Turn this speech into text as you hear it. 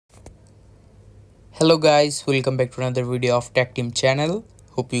Hello guys, welcome back to another video of Tech Team channel.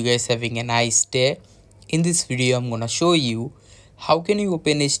 Hope you guys having a nice day. In this video I'm gonna show you how can you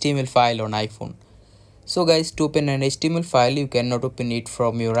open HTML file on iPhone. So guys, to open an HTML file you cannot open it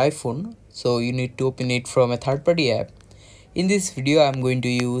from your iPhone, so you need to open it from a third-party app. In this video I'm going to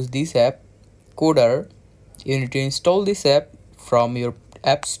use this app, Coder. You need to install this app from your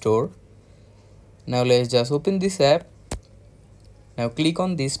app store. Now let's just open this app. Now click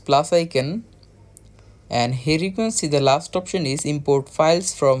on this plus icon, and here you can see the last option is import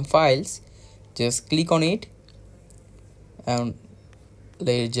files from files. Just click on it and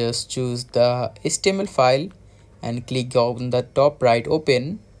let's just choose the HTML file and click on the top right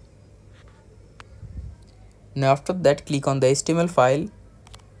open. Now after that click on the HTML file.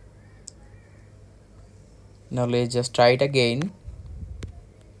 Now let's just try it again.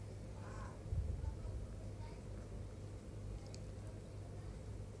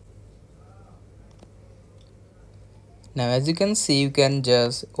 Now as you can see, you can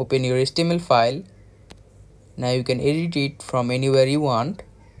just open your HTML file. Now you can edit it from anywhere you want,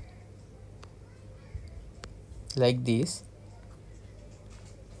 like this.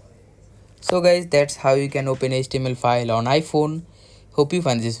 So guys, that's how you can open HTML file on iPhone. Hope you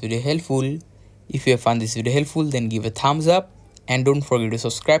find this video helpful. If you have found this video helpful, then give a thumbs up and don't forget to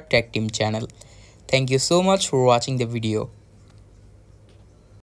subscribe Tech Team channel. Thank you so much for watching the video.